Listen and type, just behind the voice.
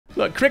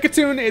Look,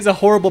 Kricketune is a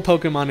horrible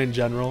Pokemon in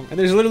general, and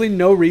there's literally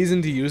no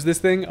reason to use this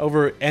thing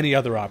over any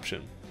other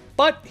option.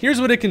 But here's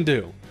what it can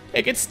do.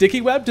 It gets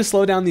Sticky Web to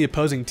slow down the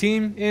opposing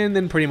team, and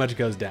then pretty much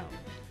goes down.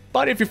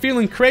 But if you're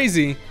feeling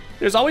crazy,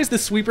 there's always the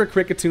Sweeper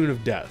Kricketune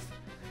of Death.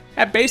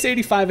 At base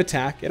 85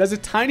 attack, it has a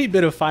tiny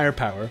bit of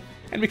firepower,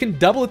 and we can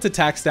double its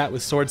attack stat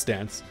with Swords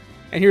Dance,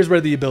 and here's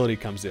where the ability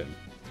comes in.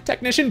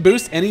 Technician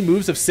boosts any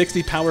moves of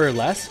 60 power or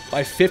less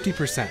by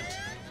 50%.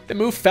 The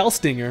move Fell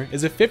Stinger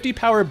is a 50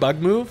 power bug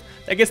move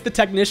that gets the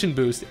Technician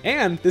boost,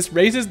 and this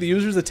raises the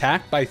user's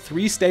attack by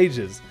 3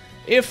 stages,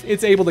 if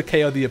it's able to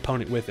KO the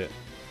opponent with it.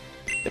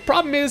 The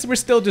problem is we're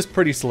still just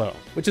pretty slow,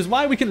 which is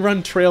why we can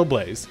run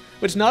Trailblaze,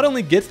 which not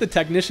only gets the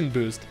Technician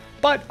boost,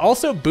 but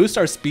also boosts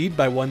our speed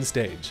by 1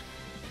 stage.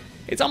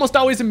 It's almost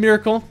always a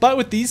miracle, but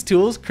with these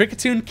tools,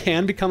 Kricketune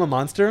can become a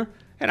monster,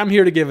 and I'm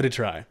here to give it a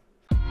try.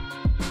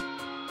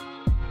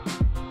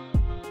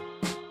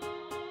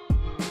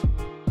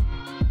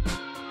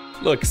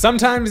 Look,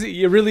 sometimes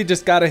you really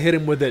just gotta hit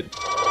him with it.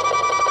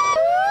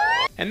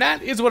 And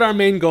that is what our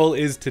main goal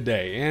is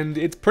today, and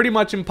it's pretty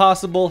much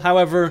impossible.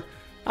 However,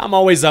 I'm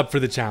always up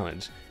for the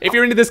challenge. If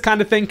you're into this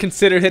kind of thing,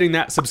 consider hitting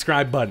that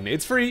subscribe button.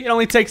 It's free, it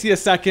only takes you a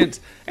second,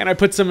 and I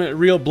put some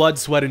real blood,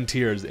 sweat, and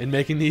tears in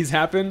making these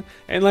happen.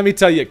 And let me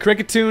tell you,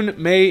 Kricketune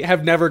may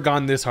have never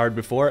gone this hard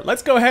before.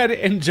 Let's go ahead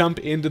and jump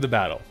into the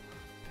battle.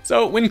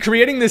 So when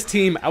creating this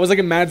team, I was like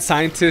a mad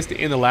scientist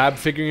in the lab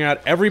figuring out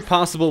every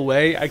possible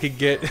way I could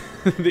get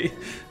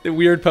the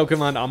weird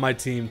Pokemon on my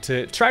team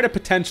to try to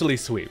potentially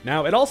sweep.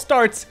 Now, it all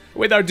starts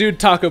with our dude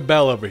Taco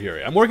Bell over here.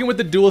 I'm working with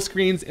the dual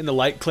screens in the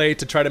Light Clay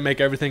to try to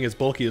make everything as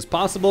bulky as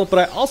possible, but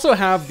I also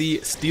have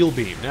the Steel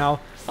Beam.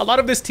 Now, a lot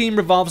of this team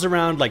revolves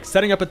around like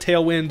setting up a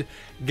Tailwind,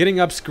 getting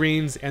up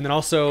screens, and then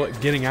also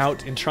getting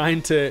out and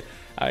trying to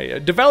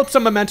develop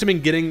some momentum in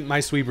getting my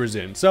sweepers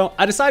in. So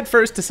I decide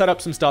first to set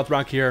up some Stealth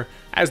Rock here,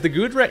 as the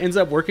Goodra ends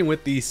up working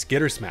with the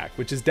Skitter Smack,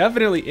 which is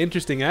definitely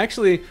interesting.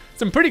 Actually,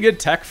 some pretty good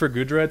tech for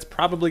Goodra. It's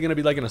probably going to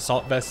be like an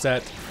Assault Vest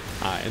set,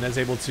 and that's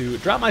able to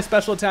drop my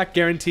special attack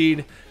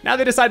guaranteed. Now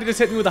they decide to just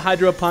hit me with a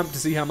Hydro Pump to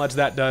see how much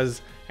that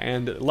does,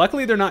 and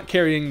luckily they're not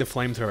carrying the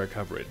Flamethrower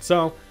coverage.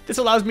 So this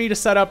allows me to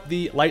set up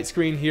the light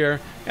screen here,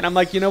 and I'm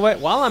like, you know what,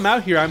 while I'm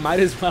out here, I might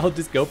as well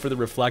just go for the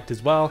Reflect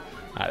as well.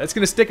 That's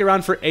going to stick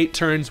around for 8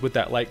 turns with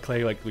that Light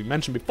Clay like we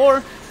mentioned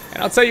before.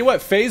 And I'll tell you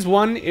what, phase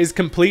 1 is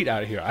complete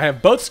out here. I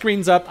have both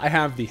screens up, I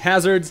have the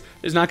hazards,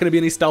 there's not going to be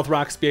any Stealth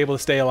Rocks to be able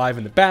to stay alive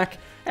in the back.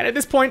 And at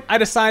this point, I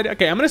decide,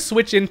 okay, I'm going to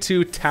switch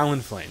into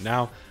Talonflame.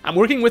 Now, I'm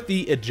working with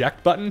the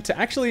eject button to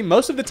actually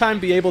most of the time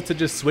be able to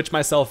just switch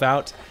myself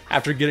out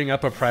after getting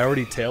up a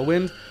priority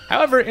Tailwind.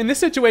 However, in this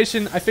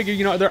situation, I figure,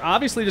 you know, they're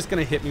obviously just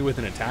going to hit me with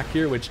an attack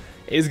here, which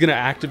is going to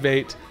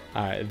activate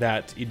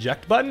that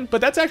eject button,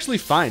 but that's actually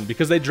fine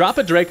because they drop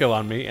a Draco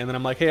on me, and then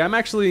I'm like, hey, I'm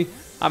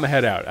a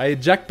head out. I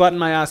eject button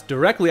my ass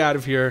directly out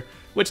of here,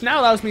 which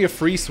now allows me a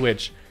free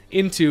switch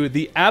into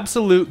the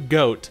absolute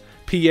GOAT.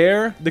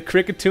 Pierre, the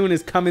Kricketune,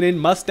 is coming in,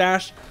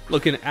 mustache,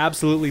 looking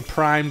absolutely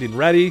primed and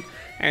ready,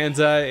 and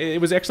it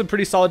was actually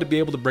pretty solid to be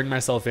able to bring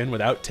myself in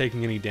without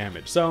taking any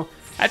damage. So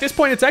at this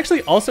point, it's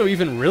actually also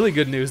even really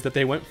good news that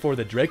they went for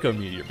the Draco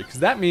Meteor, because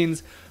that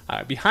means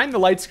behind the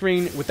light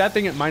screen, with that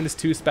thing at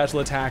 -2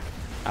 special attack,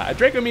 a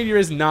Draco Meteor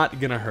is not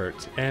gonna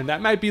hurt, and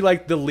that might be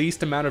like the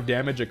least amount of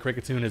damage a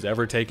Kricketune has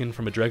ever taken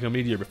from a Draco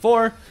Meteor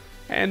before,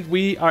 and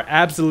we are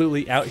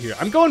absolutely out here.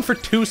 I'm going for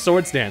 2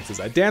 Swords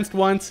Dances. I danced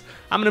once,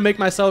 I'm gonna make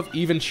myself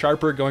even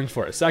sharper going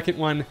for a second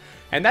one,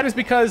 and that is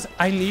because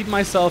I need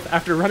myself,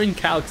 after running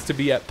calcs, to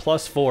be at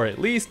 +4 at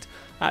least,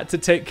 to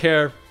take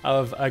care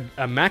of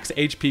a max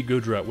HP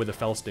Goodra with a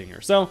Fell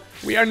Stinger. So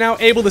we are now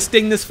able to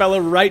sting this fella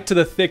right to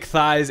the thick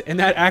thighs, and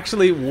that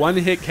actually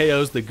one-hit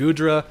KOs the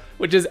Goodra,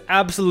 which is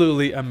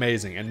absolutely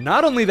amazing. And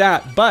not only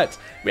that, but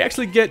we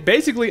actually get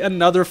basically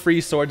another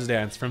free Swords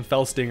Dance from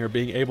Fell Stinger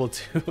being able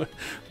to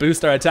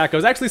boost our attack. I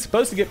was actually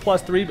supposed to get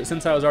 +3, but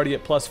since I was already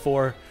at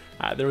 +4,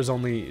 there was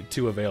only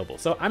 2 available.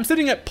 So I'm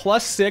sitting at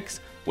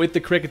 +6 with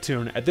the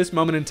Kricketune at this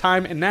moment in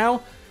time, and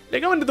now they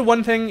go into the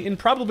one thing, and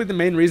probably the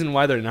main reason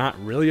why they're not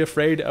really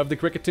afraid of the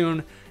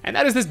Kricketune, and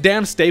that is this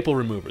damn staple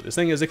remover. This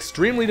thing is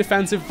extremely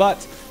defensive,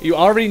 but you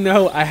already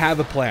know I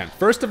have a plan.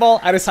 First of all,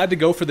 I decide to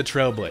go for the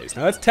Trailblaze.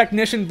 Now that's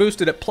Technician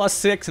boosted at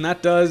 +6, and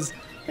that does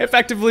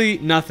effectively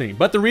nothing.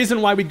 But the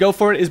reason why we go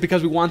for it is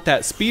because we want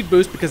that speed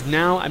boost, because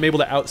now I'm able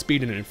to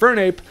outspeed an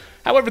Infernape.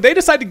 However, they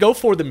decide to go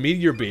for the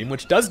Meteor Beam,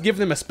 which does give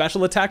them a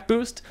special attack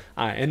boost,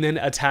 and then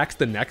attacks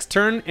the next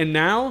turn, and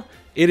now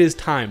it is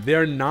time. They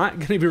are not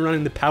going to be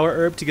running the Power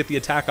Herb to get the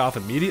attack off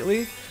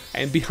immediately,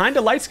 and behind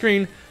a light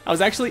screen, I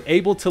was actually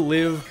able to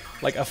live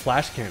like a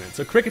flash cannon.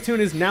 So Kricketune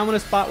is now in a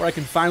spot where I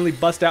can finally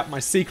bust out my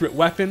secret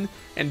weapon,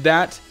 and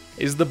that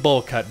is the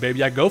Bowl Cut,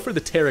 baby. I go for the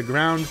Terra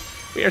Ground.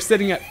 We are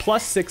sitting at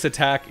 +6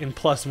 attack and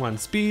 +1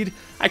 speed.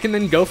 I can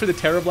then go for the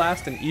Terra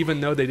Blast, and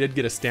even though they did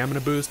get a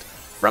stamina boost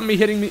from me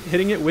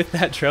hitting it with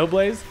that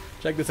Trailblaze,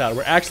 check this out.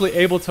 We're actually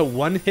able to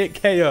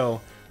one-hit KO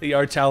the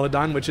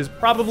Haydunn, which is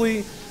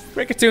probably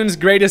Kricketune's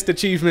greatest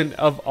achievement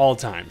of all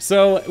time.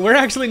 So we're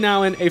actually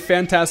now in a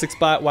fantastic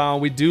spot.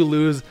 While we do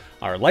lose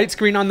our light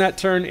screen on that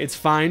turn, it's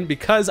fine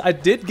because I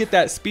did get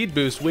that speed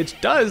boost, which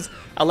does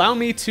allow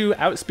me to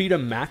outspeed a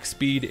max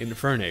speed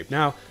Infernape.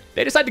 Now,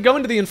 they decide to go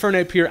into the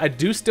Infernape here. I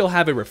do still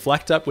have a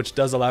Reflect Up, which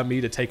does allow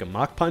me to take a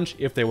Mach Punch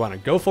if they want to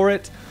go for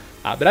it.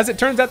 But as it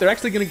turns out, they're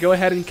actually going to go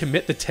ahead and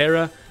commit the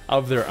Terra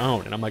of their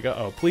own. And I'm like,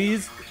 uh-oh,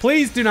 please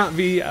do not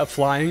be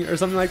flying or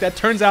something like that.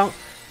 Turns out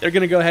they're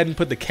going to go ahead and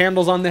put the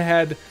candles on the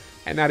head,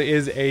 and that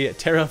is a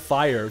Terra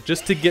Fire,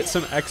 just to get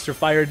some extra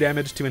fire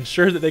damage to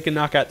ensure that they can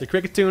knock out the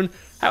Kricketune.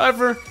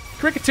 However,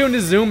 Kricketune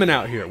is zooming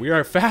out here. We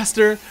are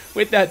faster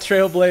with that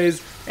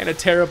Trailblaze, and a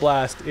Terra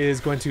Blast is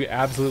going to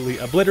absolutely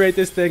obliterate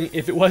this thing.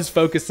 If it was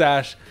Focus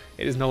Sash,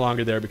 it is no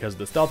longer there because of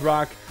the Stealth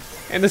Rock.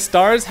 And the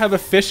stars have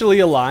officially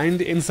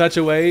aligned in such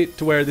a way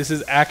to where this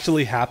is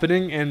actually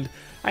happening, and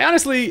I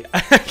honestly,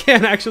 I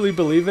can't actually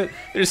believe it.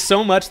 There's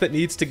so much that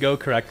needs to go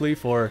correctly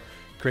for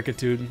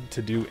Kricketune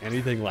to do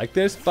anything like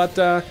this, but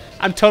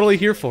I'm totally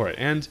here for it.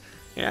 And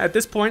yeah, at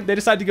this point, they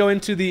decide to go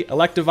into the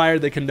Electivire.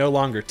 They can no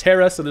longer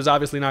Terra, so there's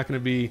obviously not going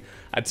to be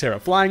a Terra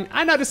flying.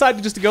 I now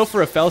decided just to go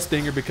for a Fell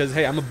Stinger because,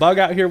 hey, I'm a bug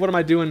out here. What am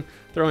I doing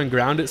throwing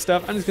ground at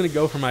stuff? I'm just going to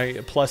go for my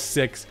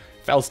 +6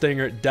 Fell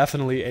Stinger,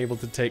 definitely able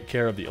to take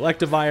care of the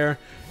Electivire.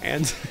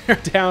 And they're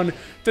down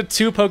to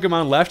 2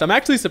 Pokemon left. I'm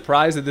actually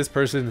surprised that this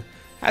person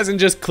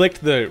hasn't just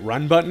clicked the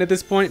run button at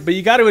this point, but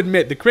you got to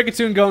admit, the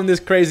Kricketune going this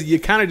crazy, you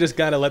kind of just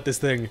got to let this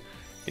thing,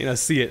 you know,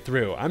 see it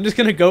through. I'm just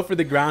going to go for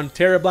the ground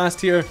Terra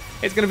Blast here.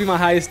 It's going to be my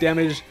highest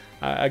damage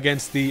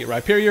against the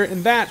Rhyperior,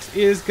 and that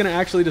is going to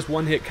actually just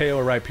one-hit KO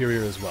a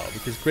Rhyperior as well,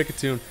 because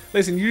Kricketune,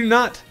 listen, you do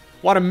not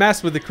want to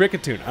mess with the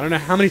Kricketune. I don't know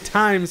how many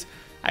times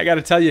I got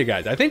to tell you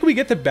guys. I think we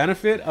get the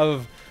benefit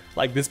of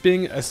like this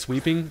being a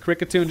sweeping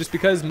Kricketune just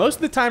because most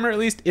of the time, or at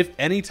least if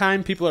any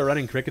time people are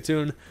running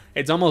Kricketune,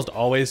 it's almost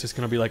always just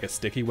going to be like a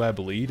sticky web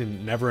lead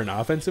and never an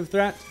offensive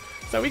threat.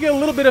 So we get a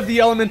little bit of the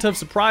element of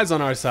surprise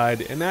on our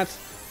side, and that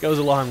goes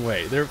a long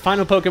way. Their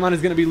final Pokemon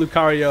is going to be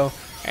Lucario,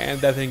 and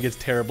that thing gets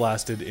Terra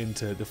Blasted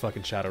into the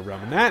fucking Shadow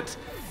Realm. And that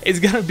is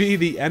going to be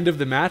the end of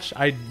the match.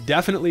 I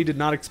definitely did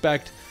not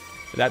expect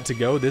that to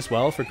go this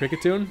well for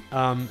Kricketune.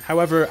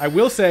 However, I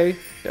will say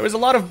there was a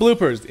lot of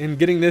bloopers in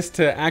getting this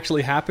to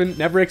actually happen.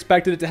 Never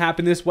expected it to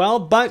happen this well,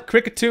 but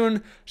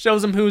Kricketune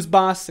shows them who's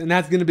boss, and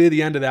that's going to be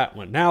the end of that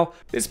one. Now,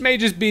 this may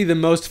just be the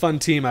most fun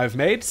team I've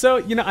made, so,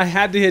 you know, I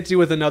had to hit you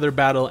with another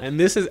battle, and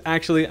this is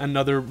actually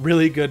another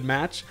really good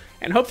match.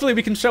 And hopefully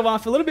we can show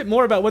off a little bit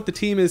more about what the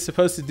team is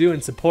supposed to do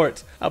in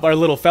support of our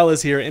little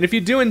fellas here. And if you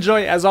do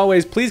enjoy, as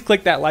always, please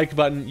click that like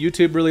button.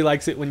 YouTube really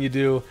likes it when you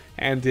do,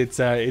 and it's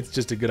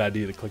just a good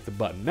idea to click the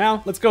button.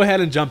 Now, let's go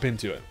ahead and jump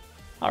into it.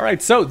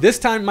 Alright, so this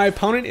time my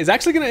opponent is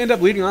actually going to end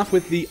up leading off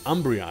with the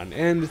Umbreon.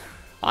 And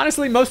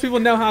honestly, most people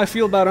know how I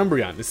feel about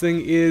Umbreon. This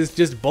thing is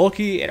just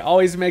bulky. It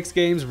always makes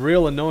games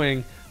real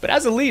annoying. But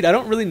as a lead, I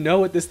don't really know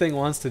what this thing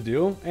wants to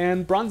do.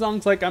 And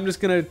Bronzong's like, I'm just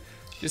gonna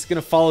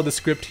follow the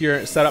script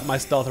here, set up my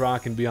Stealth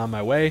Rock, and be on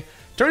my way.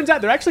 Turns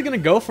out they're actually going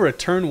to go for a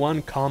turn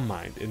 1 Calm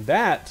Mind, and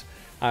that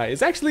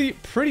is actually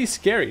pretty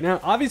scary. Now,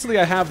 obviously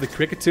I have the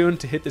Kricketune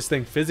to hit this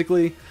thing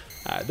physically.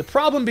 The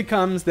problem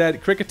becomes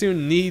that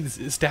Kricketune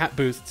needs stat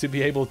boost to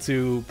be able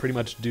to pretty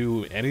much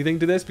do anything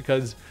to this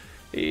because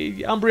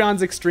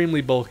Umbreon's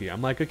extremely bulky.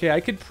 I'm like, okay, I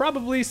could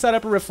probably set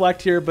up a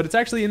Reflect here, but it's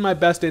actually in my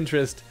best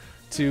interest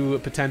to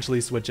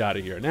potentially switch out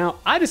of here. Now,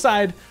 I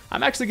decide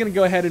I'm actually going to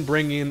go ahead and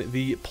bring in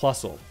the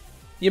Plusle.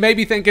 You may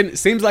be thinking,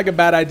 seems like a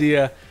bad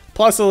idea.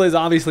 Plusle is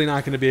obviously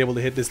not going to be able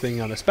to hit this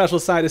thing on the special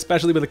side,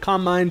 especially with a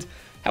Calm Mind.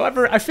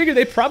 However, I figure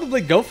they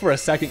probably go for a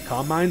second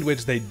Calm Mind,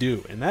 which they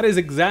do. And that is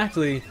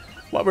exactly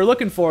what we're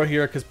looking for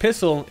here, because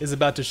Pistol is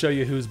about to show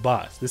you who's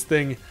boss. This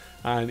thing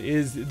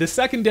is the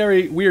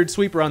secondary weird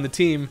sweeper on the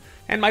team,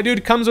 and my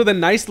dude comes with a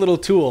nice little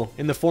tool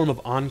in the form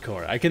of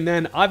Encore. I can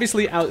then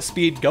obviously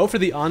outspeed, go for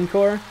the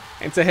Encore,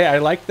 and say, hey, I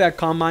like that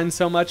Calm Mind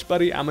so much,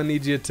 buddy, I'm going to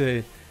need you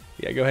to...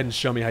 yeah, go ahead and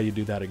show me how you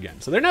do that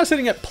again. So they're now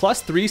sitting at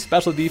 +3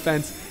 special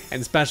defense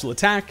and special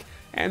attack.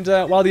 And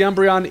while the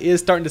Umbreon is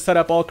starting to set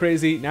up all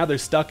crazy, now they're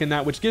stuck in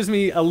that, which gives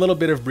me a little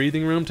bit of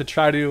breathing room to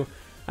try to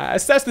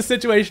assess the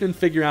situation and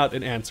figure out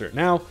an answer.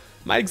 Now,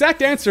 my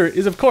exact answer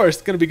is, of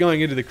course, going to be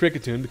going into the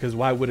Kricketune, because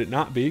why would it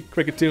not be?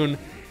 Kricketune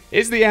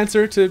is the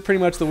answer to pretty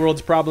much the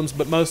world's problems,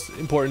 but most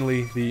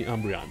importantly, the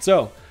Umbreon.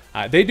 So,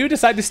 they do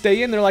decide to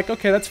stay in. They're like,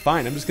 okay, that's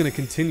fine. I'm just going to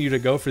continue to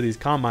go for these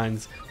Calm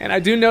Minds. And I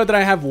do know that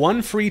I have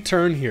one free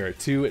turn here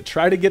to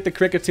try to get the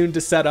Kricketune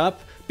to set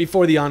up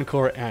before the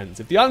Encore ends.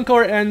 If the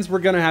Encore ends, we're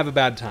going to have a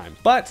bad time.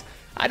 But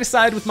I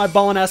decide with my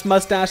ballin'-ass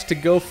mustache to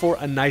go for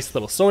a nice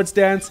little Swords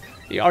Dance.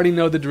 You already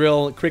know the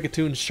drill.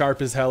 Kricketune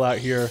sharp as hell out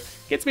here.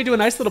 Gets me to a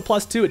nice little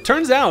 +2. It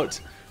turns out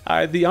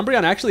the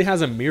Umbreon actually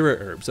has a Mirror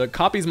Herb, so it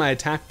copies my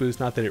attack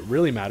boost. Not that it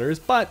really matters,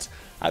 but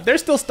they're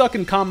still stuck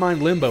in Calm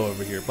Mind limbo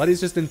over here.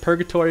 Buddy's just in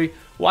purgatory,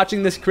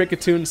 watching this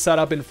Kricketune set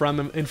up in front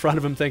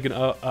of him, thinking,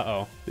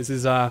 uh-oh, this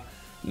is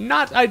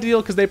Not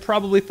ideal because they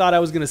probably thought I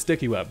was going to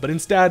Sticky Web, but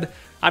instead,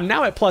 I'm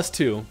now at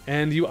 +2,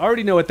 and you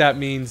already know what that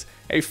means.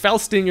 A Fell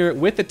Stinger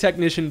with the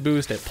Technician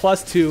boost at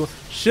 +2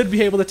 should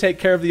be able to take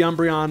care of the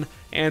Umbreon,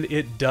 and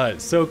it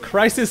does. So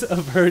crisis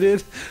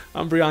averted,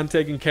 Umbreon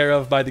taken care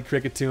of by the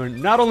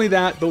Kricketune. Not only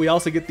that, but we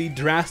also get the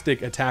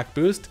drastic attack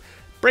boost,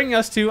 bringing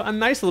us to a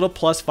nice little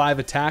 +5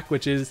 attack,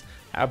 which is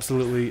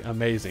absolutely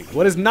amazing.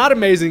 What is not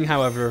amazing,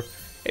 however,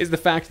 is the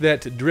fact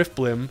that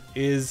Drifblim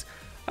is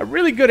a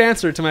really good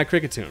answer to my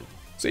Kricketune.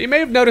 So you may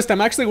have noticed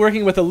I'm actually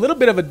working with a little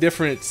bit of a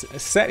different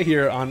set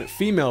here on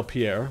female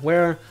Pierre,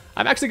 where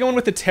I'm actually going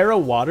with the Terra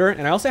Water,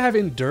 and I also have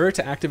Endure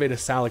to activate a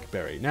Salic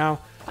Berry. Now,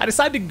 I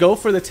decided to go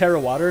for the Terra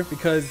Water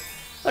because,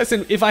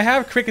 listen, if I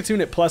have Kricketune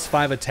at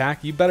 +5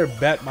 attack, you better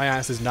bet my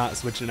ass is not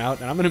switching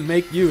out, and I'm going to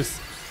make use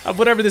of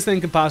whatever this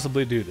thing can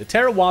possibly do. The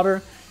Terra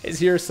Water is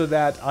here so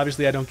that,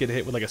 obviously, I don't get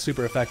hit with like a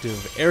super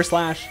effective Air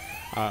Slash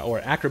or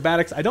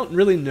Acrobatics. I don't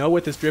really know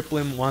what this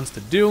Drifblim wants to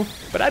do,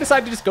 but I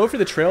decided to just go for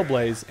the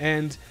Trailblaze,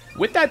 and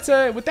with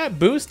that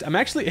boost, I'm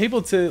actually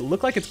able to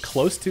look like it's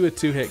close to a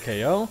 2-hit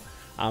KO,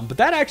 but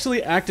that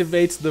actually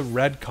activates the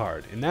red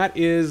card, and that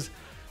is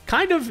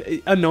kind of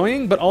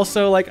annoying, but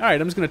also like,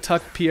 alright, I'm just going to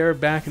tuck Pierre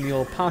back in the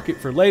old pocket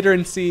for later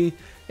and see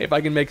if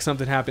I can make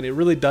something happen. It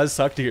really does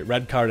suck to get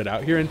red carded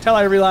out here until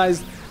I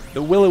realized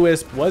the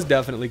Will-O-Wisp was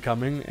definitely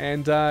coming,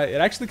 and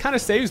it actually kind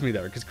of saves me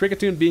there, because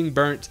Kricketune being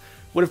burnt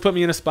would have put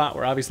me in a spot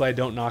where obviously I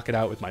don't knock it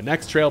out with my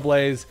next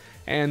Trailblaze,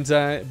 and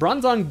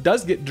Bronzong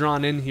does get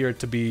drawn in here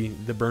to be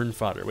the burn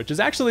fodder, which is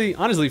actually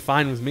honestly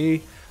fine with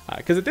me,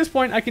 because at this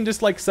point I can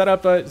just like set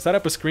up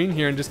a screen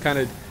here and just kind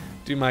of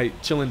do my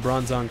chillin'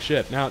 Bronzong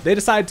shit. Now they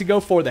decide to go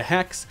for the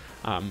Hex,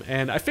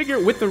 and I figure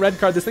with the red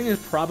card this thing is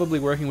probably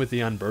working with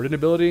the Unburden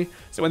ability,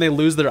 so when they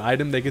lose their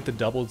item they get the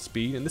doubled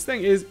speed, and this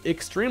thing is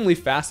extremely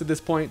fast at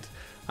this point,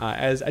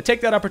 as I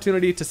take that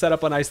opportunity to set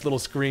up a nice little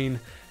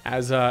screen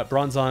as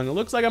Bronzong. It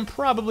looks like I'm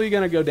probably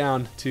going to go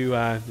down to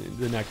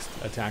the next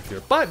attack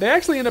here. But they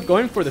actually end up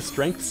going for the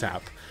Strength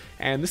Sap.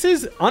 And this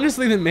is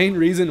honestly the main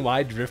reason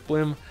why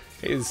Drifblim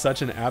is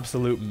such an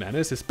absolute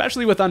menace,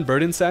 especially with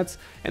Unburden sets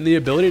and the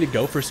ability to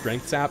go for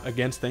Strength Sap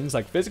against things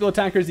like physical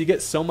attackers. You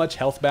get so much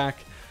health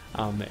back.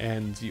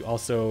 And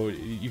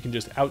you can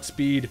just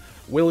outspeed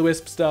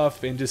Will-O-Wisp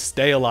stuff and just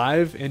stay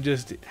alive and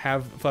just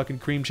have fucking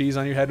cream cheese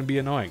on your head and be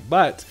annoying.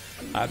 But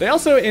they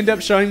also end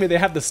up showing me they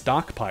have the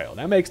stockpile.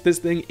 That makes this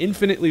thing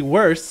infinitely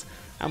worse.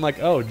 I'm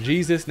like, oh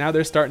Jesus, now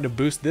they're starting to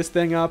boost this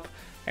thing up,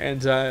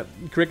 and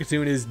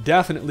Kricketune is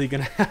definitely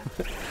gonna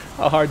have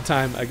a hard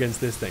time against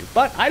this thing.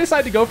 But I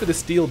decided to go for the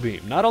Steel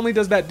Beam. Not only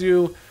does that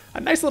do a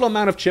nice little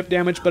amount of chip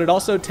damage, but it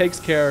also takes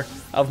care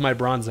of my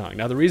Bronzong.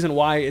 Now the reason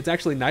why it's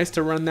actually nice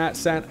to run that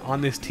set on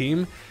this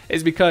team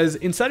is because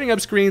in setting up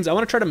screens, I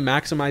want to try to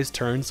maximize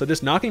turns, so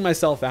just knocking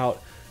myself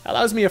out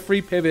allows me a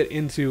free pivot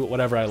into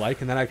whatever I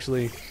like, and that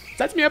actually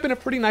sets me up in a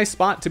pretty nice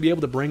spot to be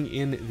able to bring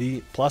in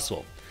the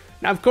Plusle.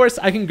 Now of course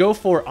I can go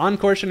for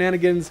Encore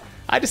shenanigans.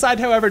 I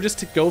decide however just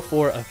to go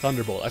for a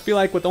Thunderbolt. I feel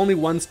like with only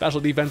one special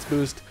defense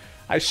boost,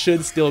 I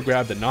should still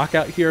grab the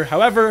knockout here.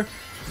 However,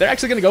 they're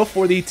actually going to go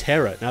for the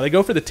Terra. Now they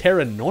go for the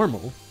Terra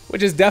Normal,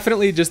 which is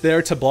definitely just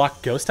there to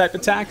block ghost type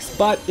attacks,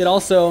 but it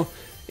also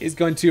is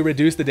going to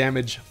reduce the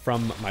damage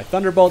from my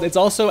Thunderbolt. It's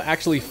also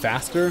actually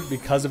faster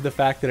because of the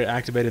fact that it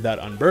activated that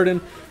Unburden.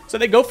 So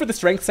they go for the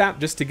Strength Sap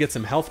just to get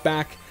some health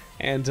back.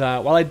 And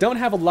while I don't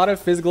have a lot of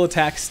physical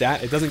attack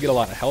stat, it doesn't get a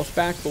lot of health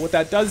back, but what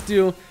that does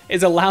do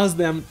is allows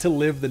them to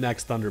live the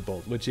next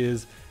Thunderbolt, which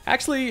is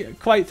actually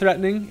quite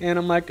threatening. And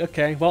I'm like,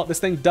 okay, well, this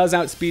thing does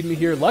outspeed me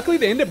here. Luckily,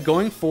 they end up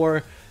going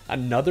for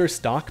another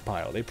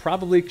stockpile. They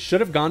probably should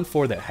have gone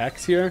for the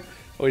Hex here,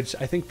 which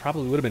I think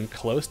probably would have been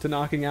close to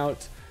knocking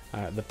out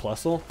the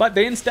Plusle, but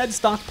they instead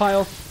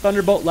stockpile.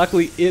 Thunderbolt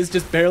luckily is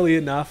just barely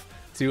enough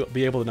to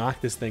be able to knock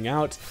this thing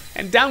out,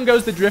 and down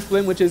goes the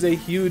Drifblim, which is a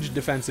huge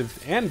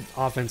defensive and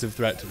offensive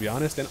threat, to be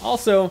honest, and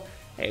also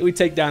hey, we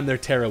take down their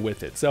Terra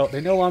with it, so they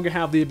no longer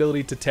have the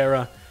ability to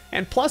Terra,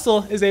 and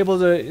Plusle is able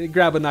to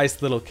grab a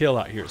nice little kill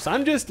out here. So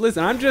I'm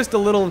just a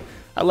little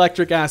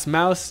electric ass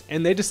mouse,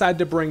 and they decide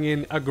to bring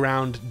in a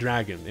ground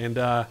dragon, and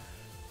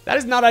that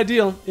is not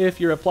ideal if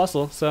you're a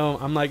Plusle. So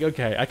I'm like,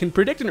 okay, I can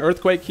predict an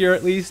earthquake here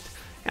at least,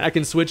 and I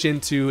can switch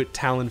into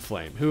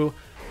Talonflame, who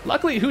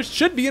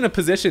should be in a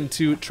position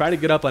to try to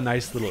get up a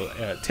nice little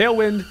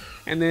tailwind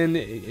and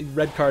then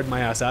red card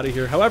my ass out of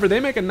here. However, they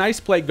make a nice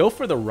play, go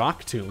for the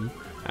Rock Tomb,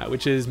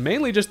 which is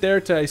mainly just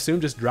there to, I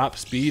assume, just drop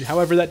speed.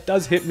 However, that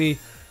does hit me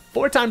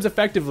 4 times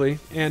effectively,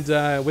 and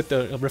with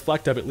the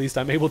Reflect Up at least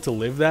I'm able to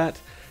live that.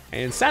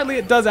 And sadly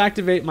it does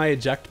activate my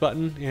eject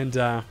button, and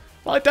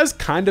while it does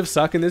kind of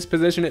suck in this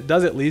position, it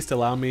does at least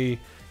allow me,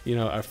 you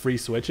know, a free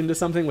switch into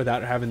something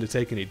without having to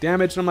take any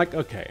damage. And I'm like,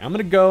 okay, I'm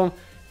gonna go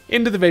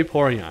into the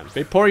Vaporeon.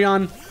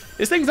 Vaporeon,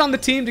 this thing's on the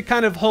team to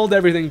kind of hold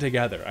everything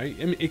together. I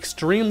am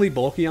extremely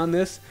bulky on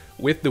this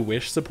with the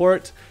Wish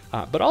support,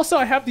 but also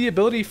I have the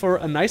ability for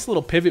a nice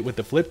little pivot with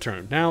the Flip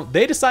Turn. Now,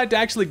 they decide to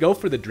actually go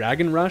for the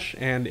Dragon Rush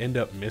and end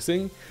up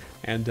missing,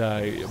 and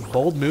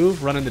bold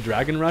move running the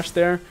Dragon Rush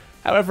there.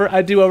 However,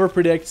 I do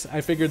overpredict.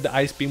 I figured the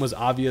Ice Beam was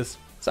obvious,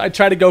 So I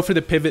try to go for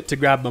the pivot to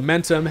grab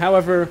momentum.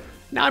 However,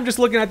 now I'm just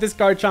looking at this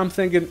Garchomp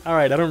thinking,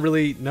 alright, I don't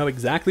really know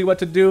exactly what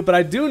to do, but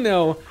I do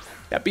know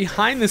that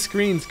behind the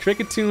screens,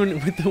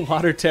 Kricketune with the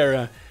Water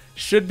Terra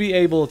should be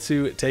able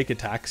to take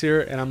attacks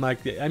here. And I'm like,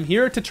 I'm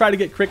here to try to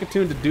get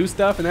Kricketune to do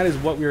stuff, and that is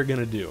what we're going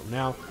to do.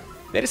 Now,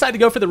 they decide to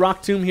go for the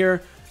Rock Tomb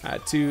here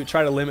to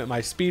try to limit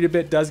my speed a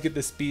bit. Does get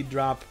the speed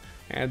drop,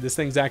 and this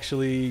thing's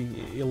actually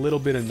a little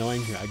bit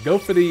annoying here. I go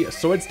for the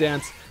Swords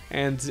Dance,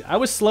 and I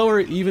was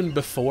slower even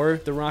before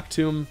the Rock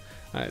Tomb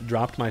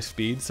dropped my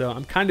speed, so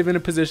I'm kind of in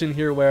a position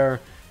here where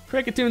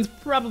Krickatune's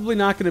probably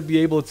not going to be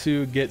able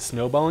to get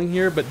snowballing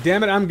here, but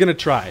damn it, I'm going to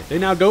try. They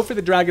now go for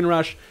the Dragon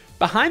Rush.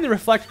 Behind the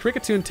Reflect,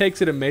 Kricketune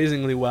takes it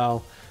amazingly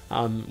well,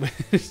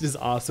 which is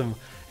awesome,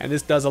 and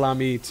this does allow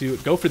me to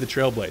go for the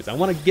Trailblaze. I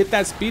want to get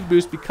that speed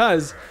boost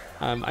because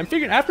I'm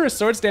figuring after a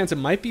Swords Dance it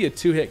might be a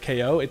 2-hit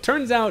KO. It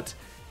turns out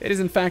it is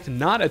in fact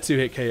not a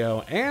 2-hit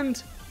KO,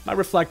 and my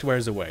Reflect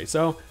wears away.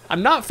 So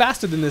I'm not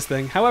faster than this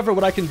thing. However,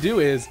 what I can do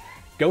is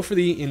go for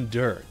the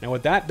Endure. Now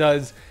what that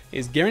does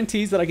is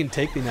guarantees that I can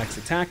take the next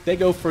attack. They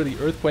go for the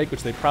Earthquake,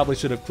 which they probably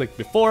should have clicked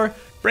before.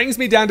 Brings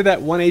me down to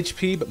that 1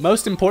 HP, but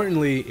most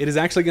importantly, it is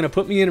actually going to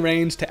put me in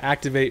range to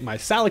activate my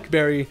Salic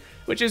Berry,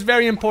 which is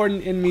very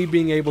important in me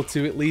being able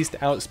to at least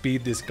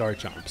outspeed this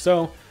Garchomp.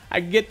 So I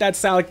get that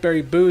Salic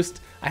Berry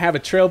boost, I have a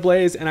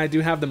Trailblaze, and I do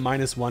have the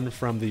 -1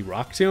 from the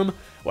Rock Tomb,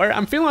 where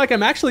I'm feeling like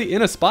I'm actually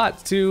in a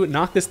spot to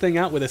knock this thing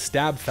out with a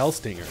Stab Fell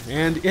Stinger.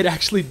 And it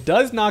actually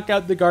does knock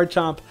out the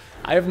Garchomp.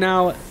 I have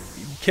now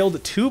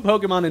killed 2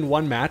 Pokemon in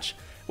 1 match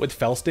with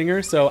Fell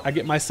Stinger, so I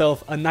get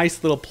myself a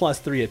nice little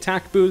 +3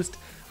 attack boost.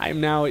 I am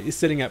now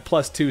sitting at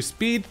 +2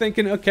 speed,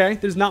 thinking, okay,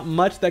 there's not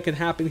much that can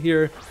happen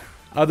here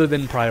other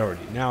than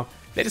priority. Now,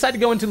 they decide to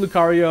go into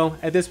Lucario.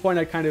 At this point,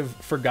 I kind of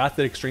forgot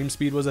that Extreme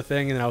Speed was a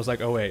thing, and I was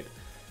like, oh wait,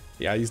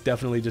 yeah, he's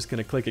definitely just going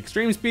to click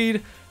Extreme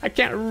Speed. I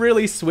can't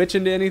really switch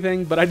into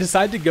anything, but I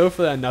decided to go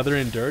for another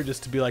Endure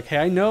just to be like, hey,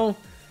 I know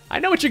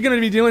what you're going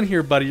to be doing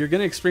here, buddy. You're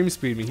going to Extreme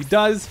Speed me. He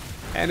does,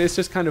 and it's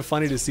just kind of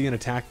funny to see an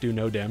attack do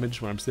no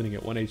damage when I'm sitting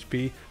at 1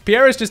 HP.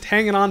 Pierre is just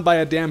hanging on by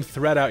a damn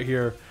thread out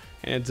here,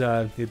 and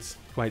it's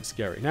quite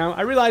scary. Now,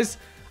 I realize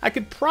I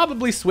could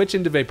probably switch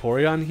into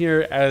Vaporeon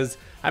here, as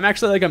I'm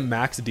actually like a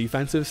max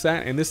defensive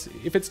set, and this,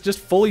 if it's just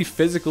fully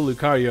physical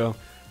Lucario,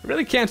 it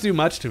really can't do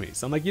much to me.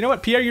 So I'm like, you know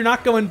what, Pierre, you're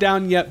not going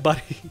down yet,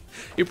 buddy.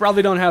 You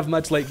probably don't have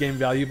much late game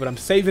value, but I'm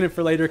saving it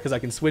for later because I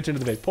can switch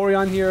into the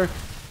Vaporeon here.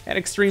 And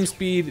Extreme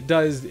Speed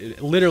does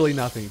literally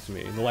nothing to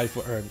me.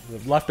 The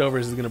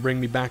leftovers is going to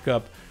bring me back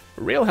up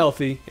real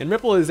healthy. And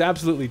Ripple is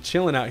absolutely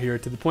chilling out here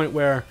to the point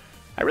where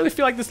I really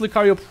feel like this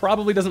Lucario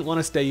probably doesn't want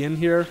to stay in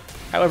here.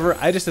 However,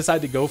 I just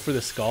decided to go for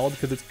the Scald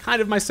because it's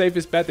kind of my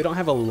safest bet. They don't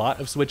have a lot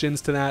of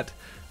switch-ins to that,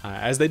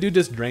 as they do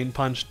just Drain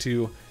Punch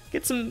to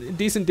get some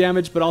decent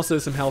damage, but also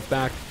some health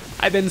back.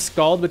 I then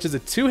Scald, which is a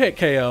 2-hit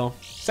KO.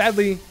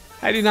 Sadly,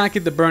 I did not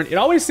get the burn. It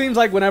always seems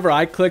like whenever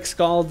I click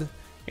Scald,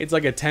 it's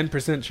like a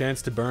 10%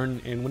 chance to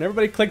burn, and when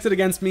everybody clicks it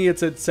against me,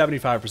 it's a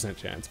 75%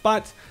 chance.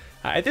 But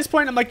at this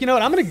point, I'm like, you know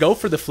what, I'm going to go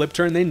for the Flip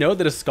Turn. They know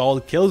that a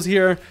Scald kills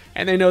here,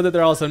 and they know that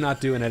they're also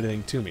not doing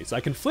anything to me. So I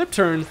can Flip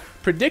Turn,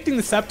 predicting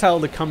the Sceptile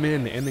to come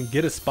in, and then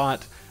get a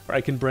spot where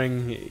I can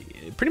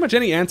bring pretty much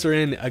any answer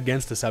in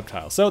against the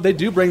Sceptile. So they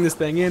do bring this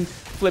thing in.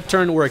 Flip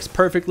Turn works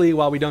perfectly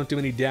while we don't do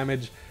any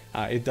damage.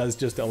 It does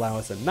just allow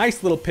us a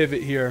nice little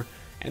pivot here.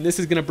 And this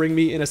is going to bring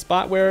me in a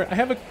spot where I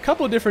have a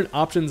couple of different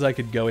options I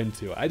could go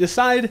into. I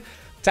decide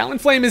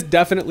Talonflame is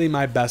definitely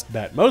my best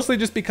bet, mostly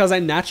just because I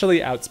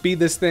naturally outspeed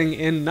this thing,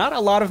 and not a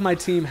lot of my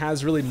team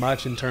has really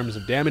much in terms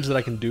of damage that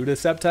I can do to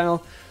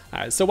Sceptile.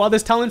 So while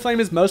this Talonflame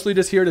is mostly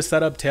just here to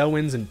set up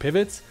Tailwinds and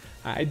pivots,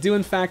 I do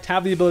in fact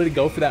have the ability to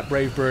go for that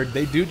Brave Bird.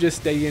 They do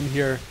just stay in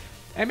here.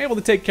 I'm able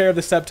to take care of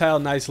the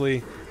Sceptile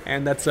nicely,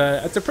 and that's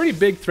a pretty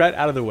big threat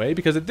out of the way,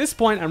 because at this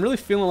point I'm really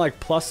feeling like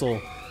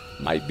Plusle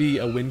might be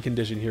a win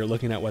condition here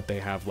looking at what they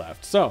have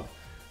left. So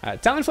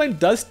Talonflame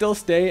does still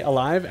stay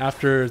alive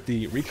after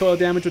the recoil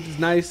damage, which is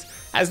nice,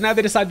 as now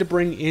they decide to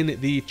bring in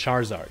the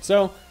Charizard.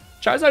 So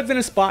Charizard's in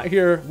a spot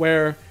here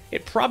where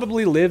it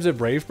probably lives a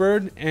Brave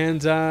Bird,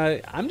 and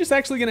I'm just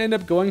actually going to end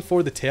up going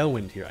for the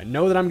Tailwind here. I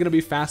know that I'm going to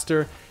be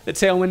faster. The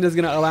Tailwind is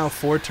going to allow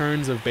 4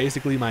 turns of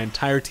basically my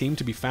entire team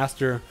to be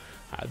faster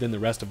than the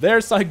rest of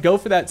theirs, so I go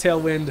for that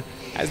Tailwind,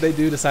 as they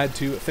do decide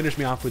to finish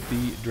me off with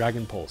the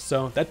Dragon Pulse.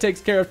 So that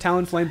takes care of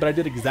Talonflame, but I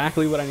did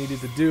exactly what I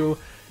needed to do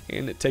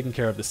in taking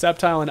care of the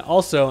Sceptile, and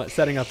also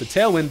setting up the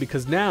Tailwind,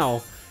 because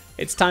now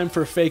it's time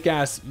for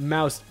fake-ass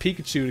Mouse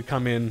Pikachu to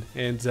come in,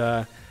 and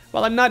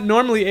while I'm not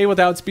normally able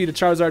to outspeed a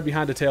Charizard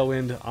behind a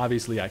Tailwind,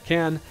 obviously I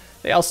can.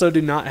 They also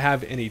do not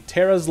have any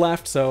Terras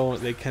left, so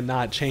they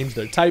cannot change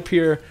their type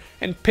here,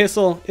 and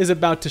Pistol is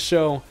about to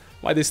show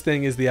why this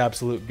thing is the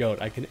absolute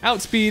GOAT. I can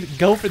outspeed,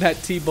 go for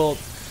that T-Bolt,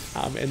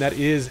 and that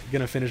is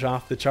going to finish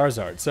off the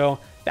Charizard. So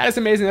that is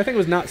amazing. I think it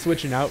was not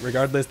switching out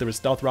regardless. There was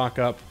Stealth Rock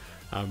up,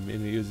 and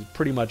it was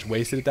pretty much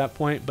wasted at that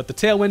point. But the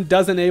Tailwind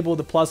does enable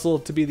the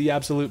Plusle to be the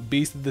absolute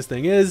beast that this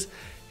thing is.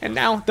 And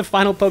now the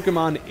final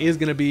Pokemon is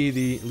going to be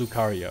the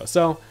Lucario.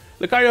 So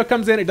Lucario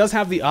comes in. It does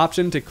have the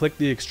option to click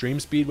the extreme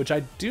speed, which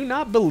I do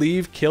not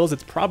believe kills.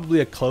 It's probably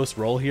a close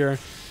roll here.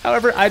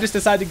 However, I just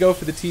decided to go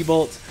for the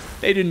T-Bolt.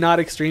 They do not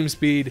extreme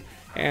speed,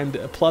 and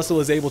Plusle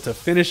is able to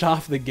finish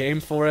off the game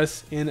for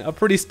us in a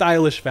pretty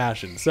stylish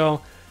fashion.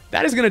 So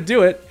that is going to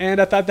do it, and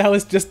I thought that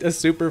was just a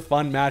super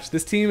fun match.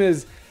 This team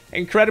is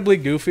incredibly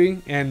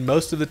goofy, and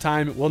most of the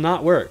time it will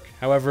not work.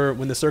 However,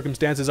 when the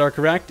circumstances are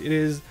correct, it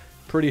is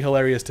pretty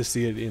hilarious to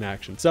see it in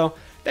action. So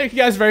thank you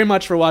guys very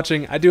much for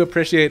watching. I do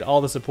appreciate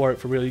all the support.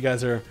 For real, you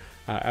guys are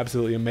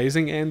absolutely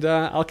amazing, and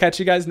I'll catch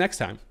you guys next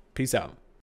time. Peace out.